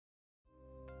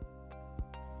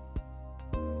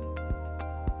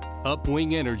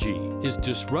Upwing Energy is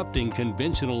disrupting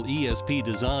conventional ESP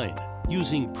design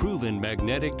using proven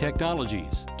magnetic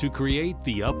technologies to create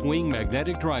the Upwing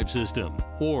Magnetic Drive System,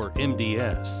 or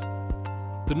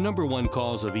MDS. The number one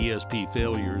cause of ESP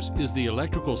failures is the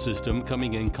electrical system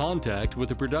coming in contact with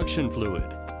the production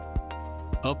fluid.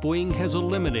 Upwing has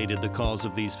eliminated the cause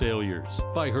of these failures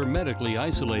by hermetically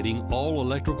isolating all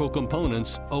electrical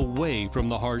components away from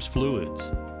the harsh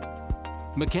fluids.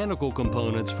 Mechanical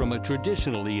components from a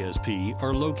traditional ESP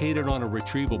are located on a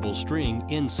retrievable string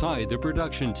inside the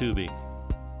production tubing.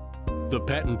 The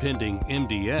patent-pending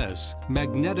MDS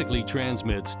magnetically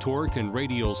transmits torque and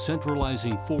radial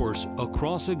centralizing force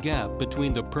across a gap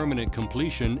between the permanent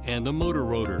completion and the motor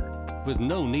rotor, with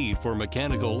no need for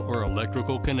mechanical or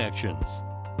electrical connections.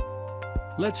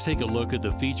 Let's take a look at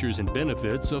the features and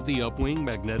benefits of the Upwing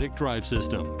Magnetic Drive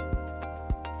System.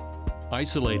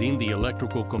 Isolating the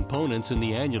electrical components in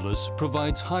the annulus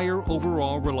provides higher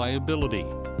overall reliability,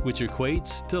 which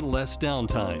equates to less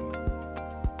downtime.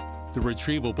 The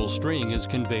retrievable string is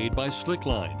conveyed by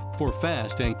slickline for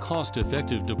fast and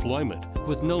cost-effective deployment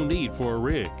with no need for a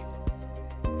rig.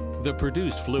 The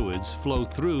produced fluids flow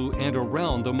through and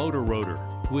around the motor rotor,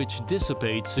 which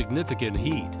dissipates significant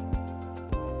heat.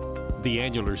 The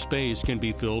annular space can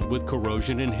be filled with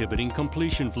corrosion-inhibiting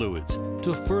completion fluids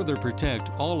to further protect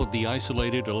all of the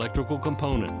isolated electrical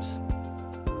components.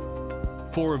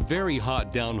 For very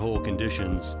hot downhole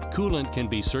conditions, coolant can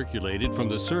be circulated from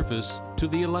the surface to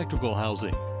the electrical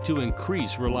housing to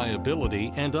increase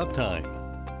reliability and uptime.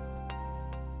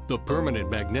 The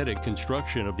permanent magnetic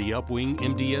construction of the Upwing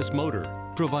MDS motor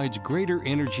provides greater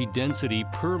energy density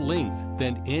per length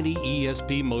than any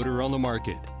ESP motor on the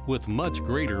market, with much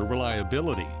greater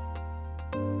reliability.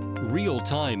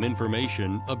 Real-time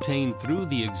information obtained through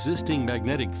the existing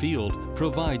magnetic field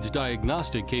provides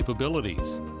diagnostic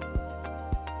capabilities.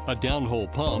 A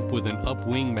downhole pump with an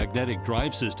Upwing magnetic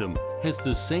drive system has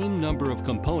the same number of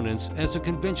components as a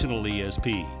conventional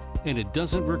ESP, and it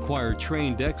doesn't require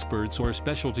trained experts or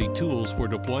specialty tools for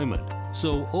deployment,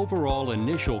 so overall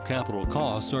initial capital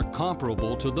costs are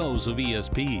comparable to those of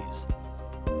ESPs.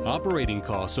 Operating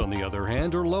costs, on the other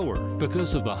hand, are lower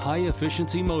because of the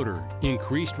high-efficiency motor,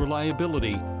 increased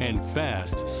reliability, and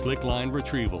fast slickline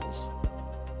retrievals.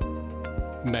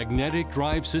 Magnetic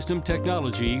Drive System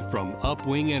technology from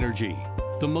Upwing Energy,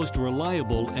 the most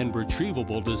reliable and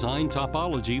retrievable design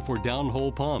topology for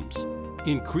downhole pumps,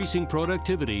 increasing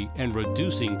productivity and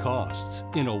reducing costs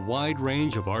in a wide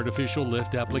range of artificial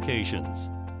lift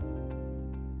applications.